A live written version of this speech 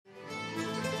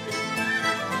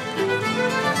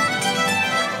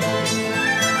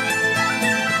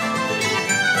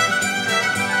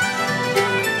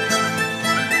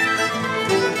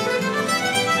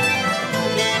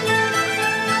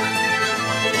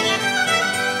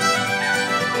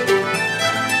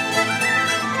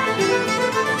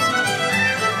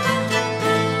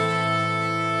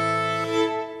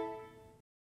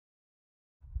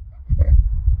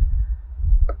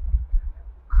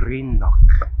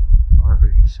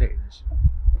say this?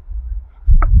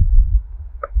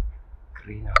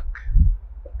 Greenock.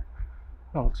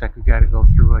 Oh, looks like we got to go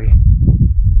through a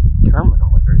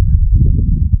terminal area.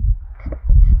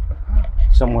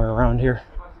 Somewhere around here.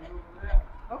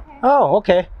 Okay. Oh,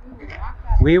 okay.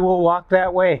 We will walk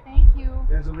that way. Thank you.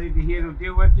 There's a lady here who'll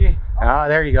deal with you. Ah,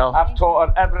 there you go. I've taught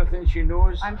her everything she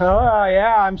knows. Oh,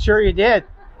 yeah, I'm sure you did.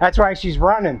 That's why she's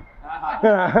running.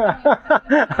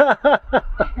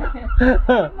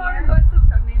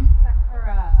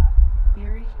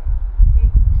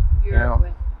 You're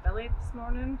with Billy this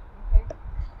morning.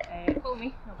 Okay. Call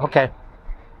me. Okay.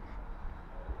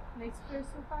 Nice cruise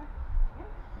so far? Yeah.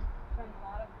 Done a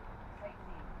lot of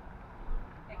sightseeing.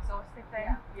 Exhausted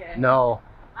then? Yeah. No.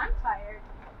 I'm tired.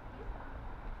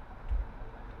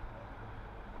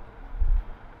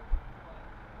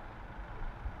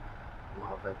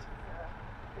 Love it.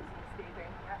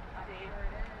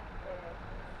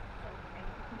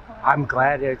 I'm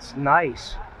glad it's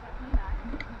nice.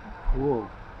 Cool.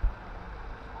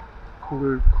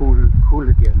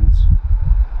 Cooligans.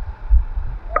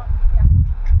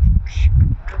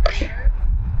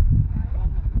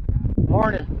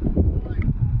 Morning.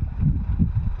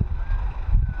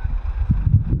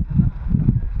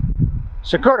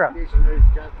 Sakura.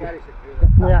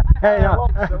 Yeah, I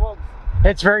know.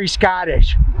 It's very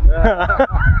Scottish.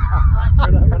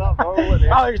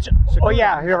 Oh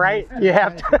yeah, you're right. You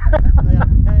have to.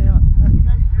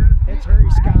 It's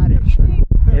very Scottish.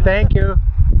 Hey, thank you.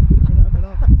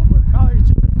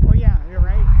 Oh yeah, you're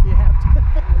right. You have to.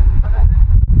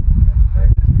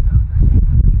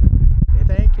 Hey,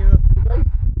 thank you.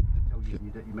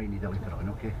 You might need a later on,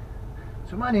 okay?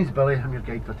 So my name's Billy, I'm your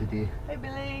guide for today. Hey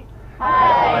Billy.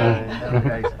 Hi. Hello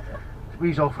guys.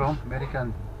 Where's all from? America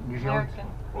and New Zealand?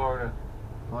 Florida.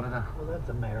 Florida. Well, that's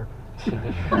America.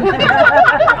 Somebody's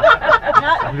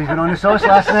been on the sauce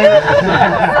last night.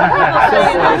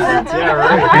 Yeah,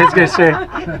 right. I was gonna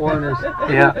say foreigners.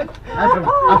 Yeah.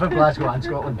 I'm from Glasgow and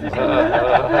Scotland.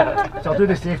 So I'll do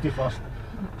the safety first.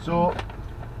 So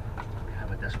we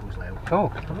have a disco's light.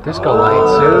 Oh, disco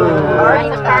lights.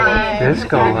 Party.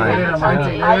 Disco lights.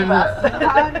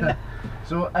 Yeah.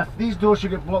 So if these doors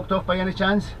should get blocked off by any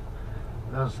chance,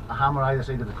 there's a hammer either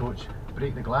side of the coach.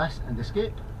 Break the glass and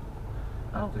escape.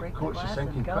 Oh, If the break the coach is glass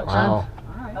sinking and go. quicksand, Wow.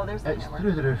 Oh, there's the it's hammer.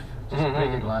 through the roof. Just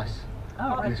break the glass. Oh,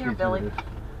 and right escape there, through Billy. the roof.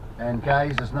 And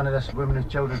guys, there's none of this women and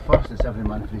children first, it's every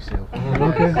man for himself.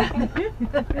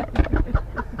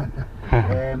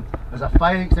 There's a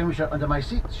fire extinguisher under my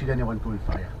seat, should anyone go on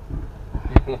fire.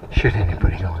 Should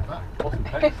anybody go in?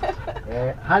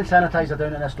 Hand sanitizer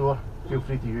down in this door, feel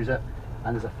free to use it.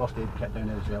 And there's a first aid kit down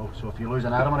there as well, so if you lose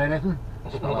an arm or anything,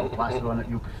 just put a little plaster on it,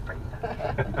 you'll be fine.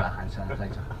 You've got hand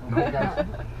sanitizer. Okay guys?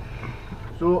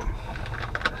 So,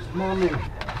 this morning,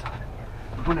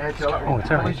 we're going to head to a Oh, little it's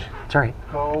alright. village It's alright.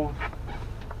 called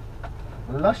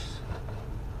Luss.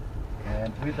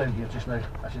 And we're down here just now,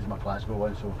 this is my Glasgow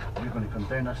one, so we're going to come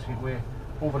down this way,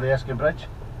 over the Erskine Bridge,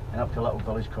 and up to a little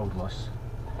village called Luss.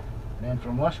 And then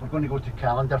from Luss, we're going to go to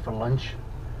Callander for lunch,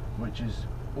 which is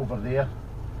over there.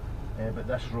 But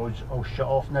this road's all shut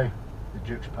off now, the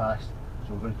Duke's Pass,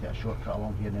 so we're going to take a shortcut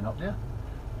along here and then up there.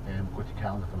 Go to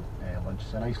Callander for lunch.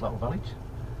 It's a nice little village,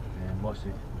 lots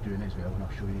of doing as well, and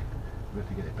I'll show you where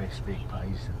to get the best steak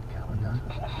pies in Callander.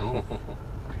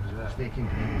 Steak and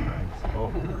gravy pies.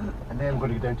 And then we're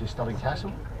going to go down to Stirling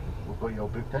Castle. We've got you all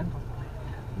booked in.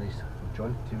 Nice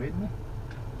John to wait me.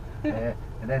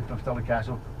 And then from Stirling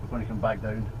Castle we're going to come back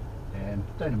down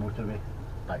the motorway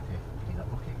back to Greenock.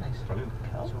 Okay guys, brilliant.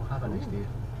 So have a nice day.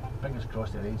 Fingers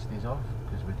crossed the rain stays off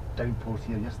because we downpours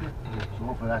here yesterday. So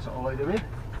hopefully that's it all out of the way.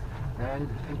 And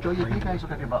enjoy your day guys. I'll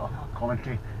give you a bit of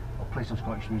commentary. I'll play some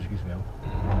Scottish music as well.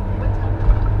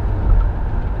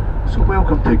 So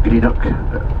welcome to Greenock.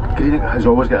 Greenock has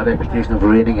always got a reputation of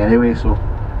raining anyway, so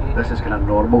this is kind of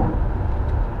normal.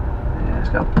 It's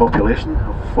got a population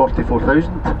of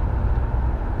 44,000.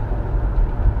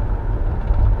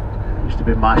 Used to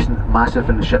be massive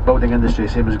in the shipbuilding industry,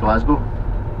 same as Glasgow.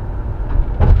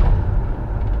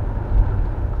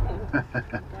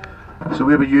 So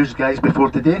where were you guys before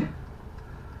today?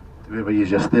 Where were you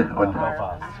yesterday? On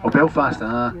Belfast. Oh, Belfast,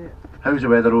 How's the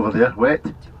weather over there? Wet?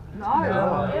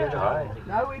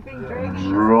 No, we've been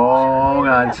drinking. Wrong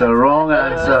answer, wrong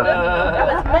answer. It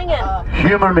was minging.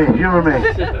 Humour me, humour me.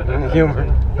 Humor.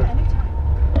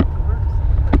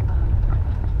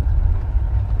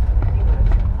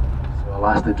 So I'll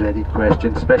ask the dreaded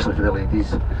question, especially for the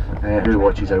ladies. Who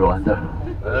watches Outlander?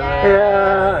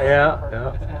 Yeah.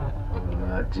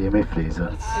 Jamie Fraser.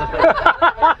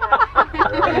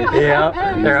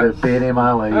 Yeah. He's the bane of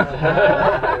my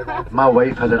life. My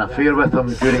wife had an affair with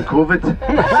him during COVID.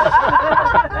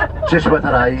 Just with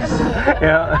her eyes.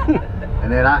 Yeah.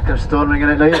 And then I come storming in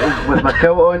at night with my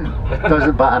kilt on,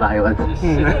 doesn't bat an eyelid.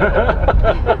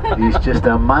 He's just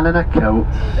a man in a kilt.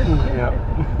 Yeah.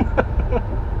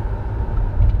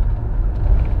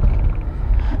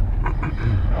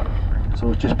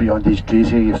 So just beyond these trees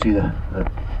here you see the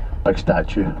big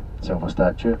statue, silver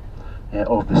statue,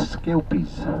 of the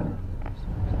Scalpies.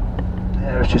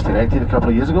 It was just erected a couple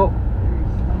of years ago.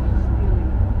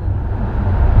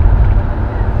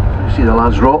 So you see the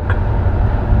Lads Rock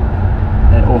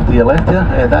over to your left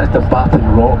here, that's the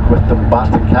Barton Rock with the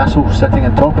Barton Castle sitting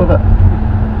on top of it.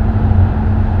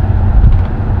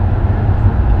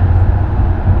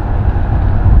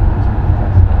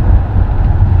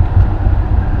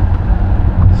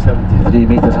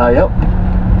 Metres high up,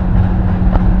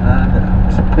 and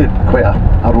it's played quite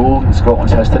a role in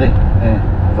Scotland's history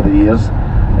over the years.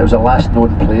 It was the last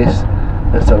known place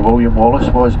that Sir William Wallace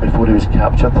was before he was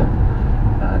captured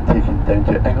and taken down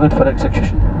to England for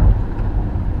execution.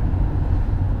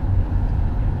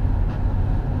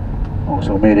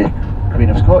 Also Mary, Queen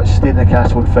of Scots, stayed in the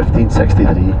castle in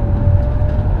 1563,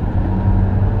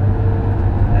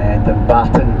 and in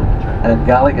Barton in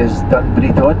Gaelic is Dun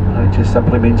Bríton, which just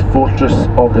simply means Fortress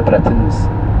of the Britons.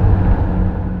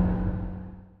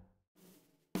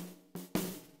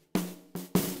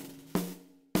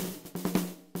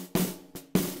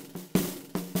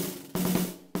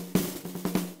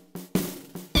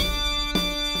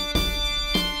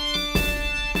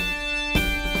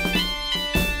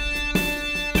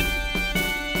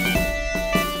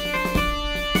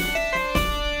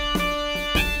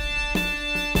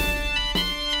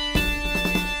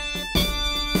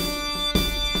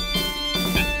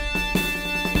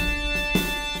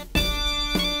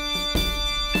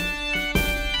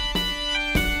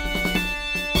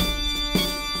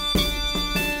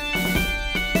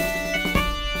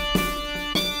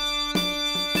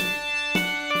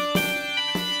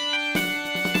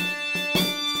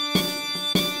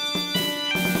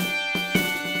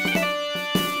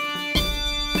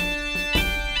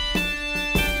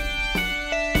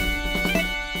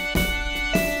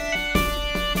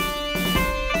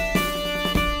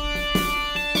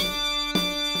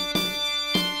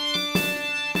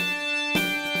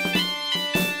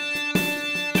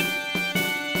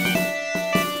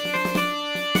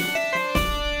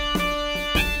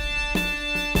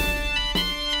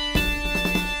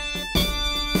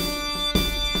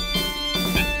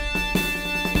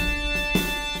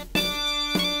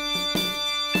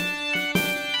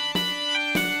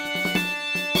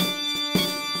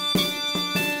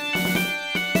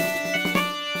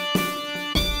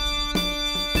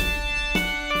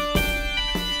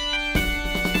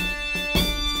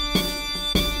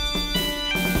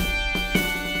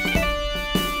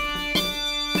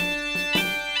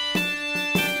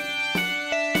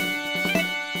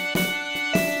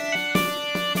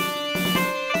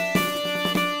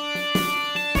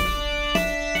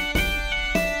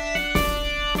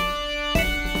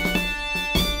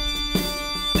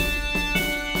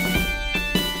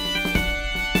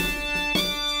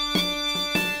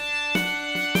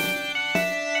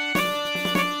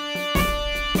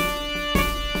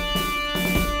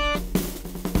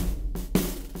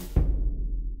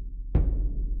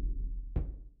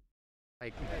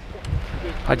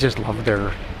 I just love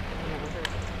their.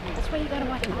 That's why you gotta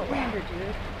watch Outlander,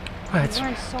 dude. I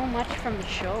learn so much from the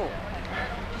show.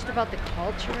 Just about the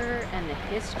culture and the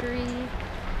history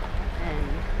and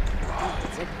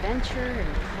it's adventure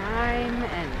and crime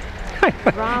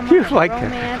and drama You and like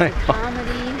romance it. and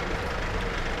comedy.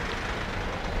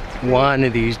 One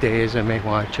of these days I may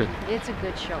watch it. It's a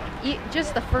good show.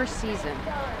 Just the first season.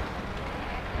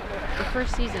 The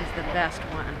first season's the best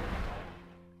one.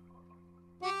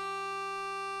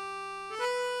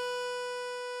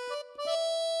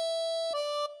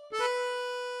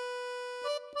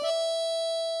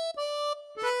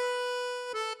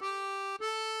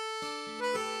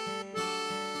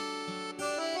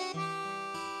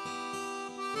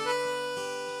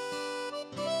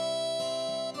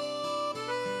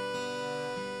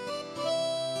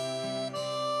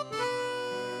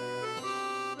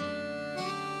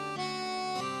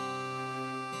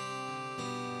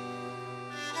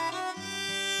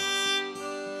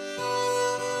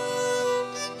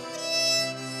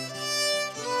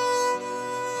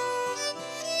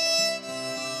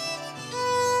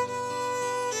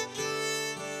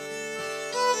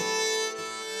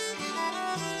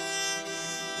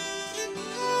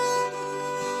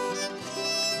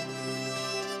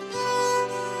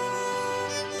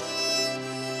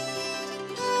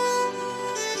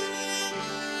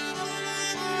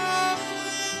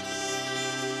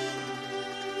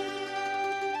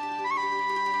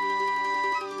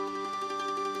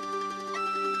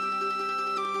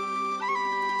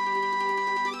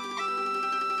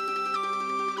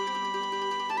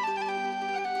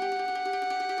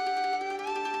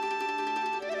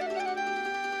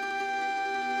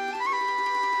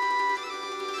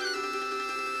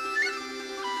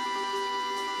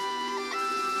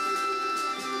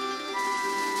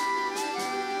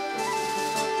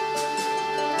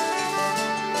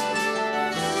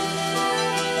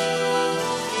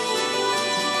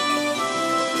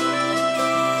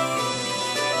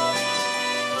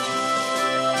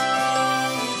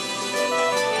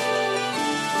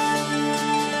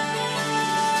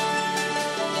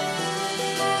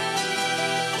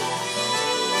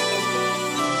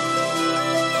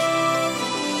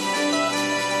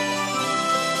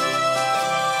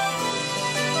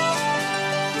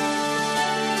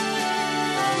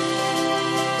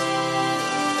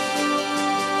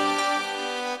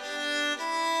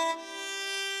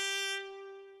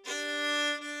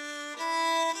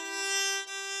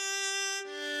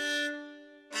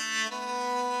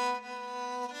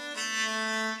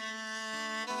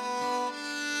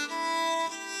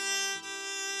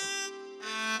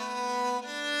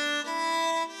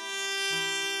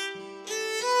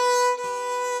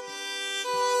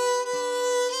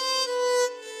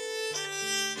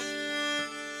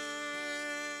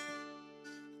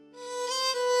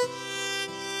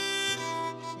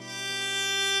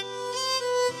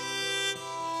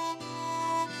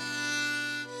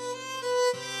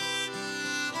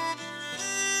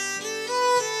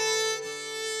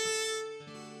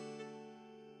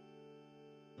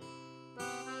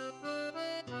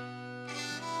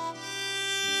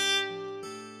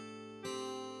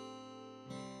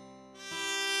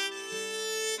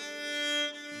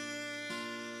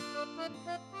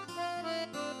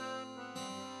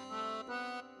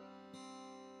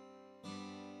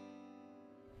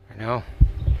 I know,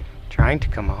 trying to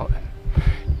come out.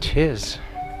 'Tis.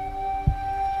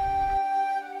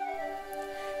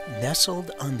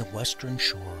 Nestled on the western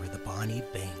shore of the bonny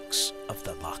banks of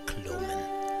the Loch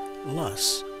Lomond,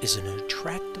 Luss is an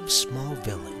attractive small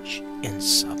village in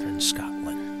southern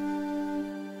Scotland.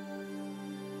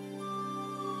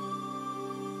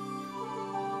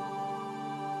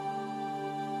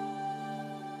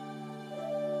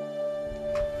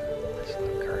 Nice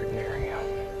little garden area.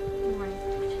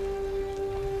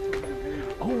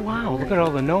 Oh wow, look at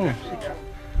all the gnomes. Oh,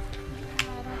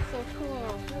 that's so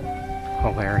cool.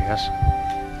 Hilarious.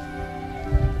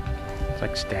 It's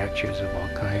like statues of all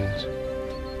kinds.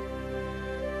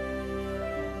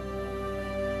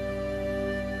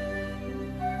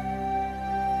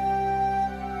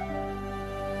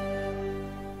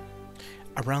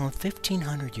 Around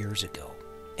 1500 years ago,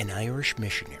 an Irish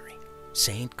missionary,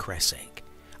 St. Cresag,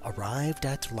 arrived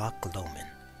at Loch Lomond,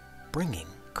 bringing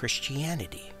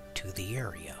Christianity to the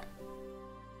area.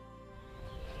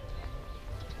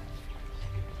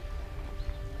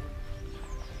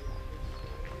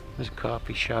 There's a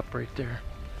coffee shop right there.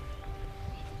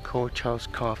 Coach House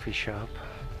Coffee Shop.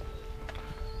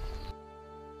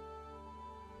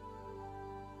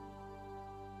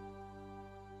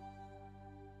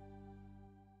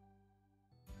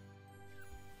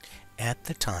 At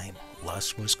the time,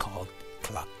 Luss was called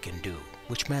Clochkendu,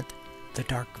 which meant the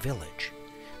dark village,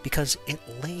 because it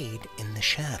laid in the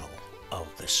shadow of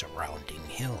the surrounding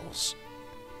hills.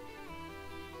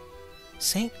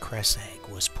 St. Cresag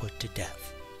was put to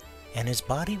death, and his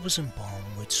body was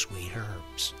embalmed with sweet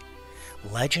herbs.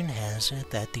 Legend has it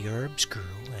that the herbs grew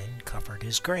and covered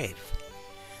his grave.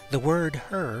 The word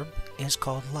herb is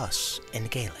called Luss in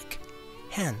Gaelic,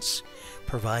 hence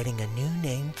providing a new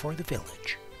name for the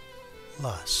village,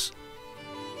 Luss.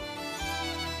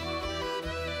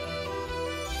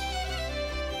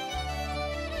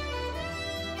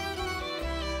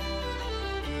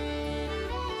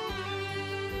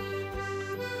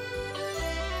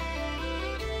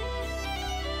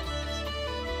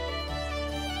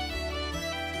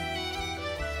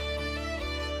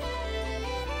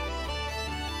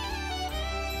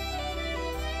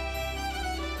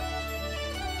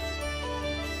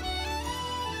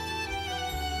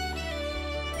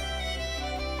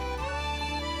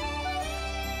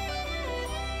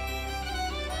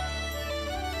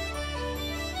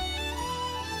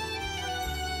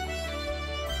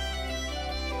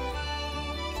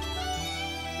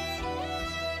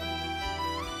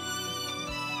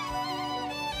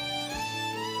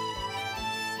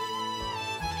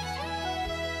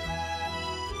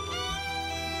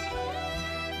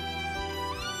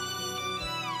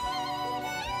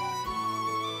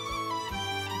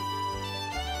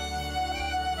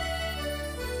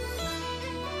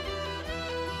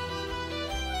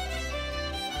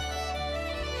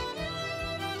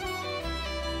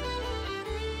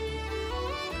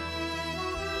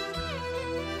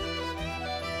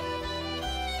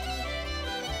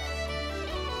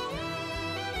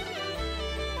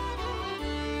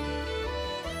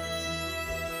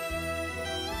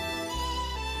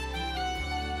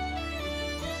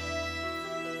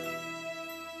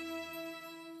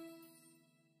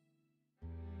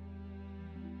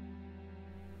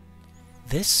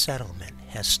 This settlement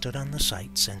has stood on the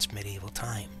site since medieval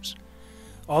times,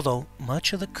 although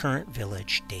much of the current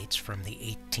village dates from the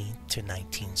 18th to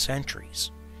 19th centuries,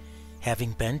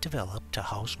 having been developed to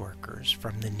house workers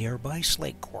from the nearby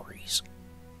slate quarries.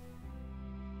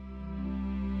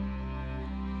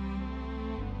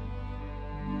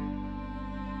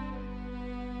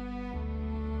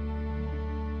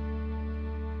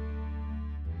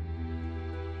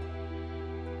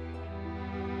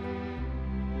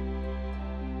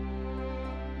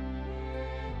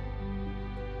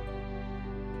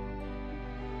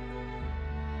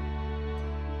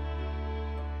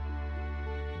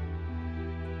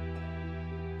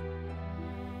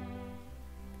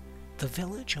 The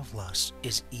village of Luss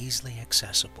is easily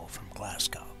accessible from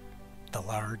Glasgow, the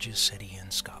largest city in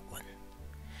Scotland.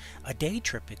 A day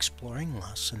trip exploring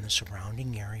Luss and the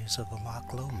surrounding areas of the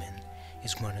Loch Lomond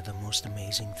is one of the most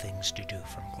amazing things to do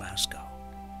from Glasgow.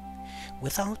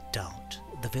 Without doubt,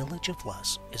 the village of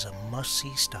Luss is a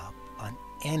must-see stop on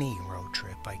any road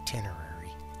trip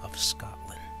itinerary of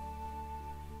Scotland.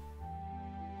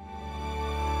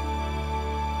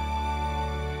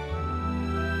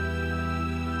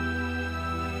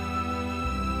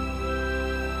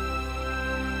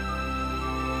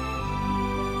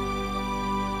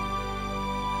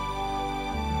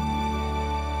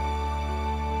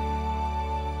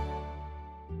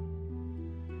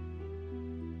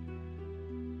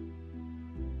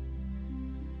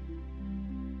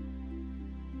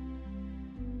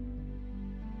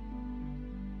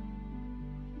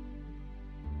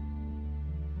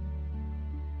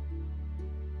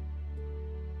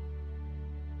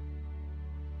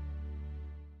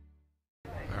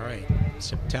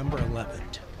 September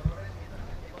 11th.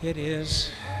 It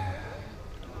is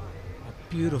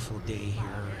a beautiful day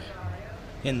here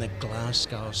in the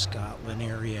Glasgow, Scotland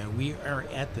area. We are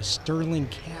at the Stirling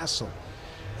Castle,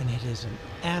 and it is an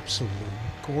absolute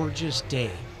gorgeous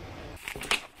day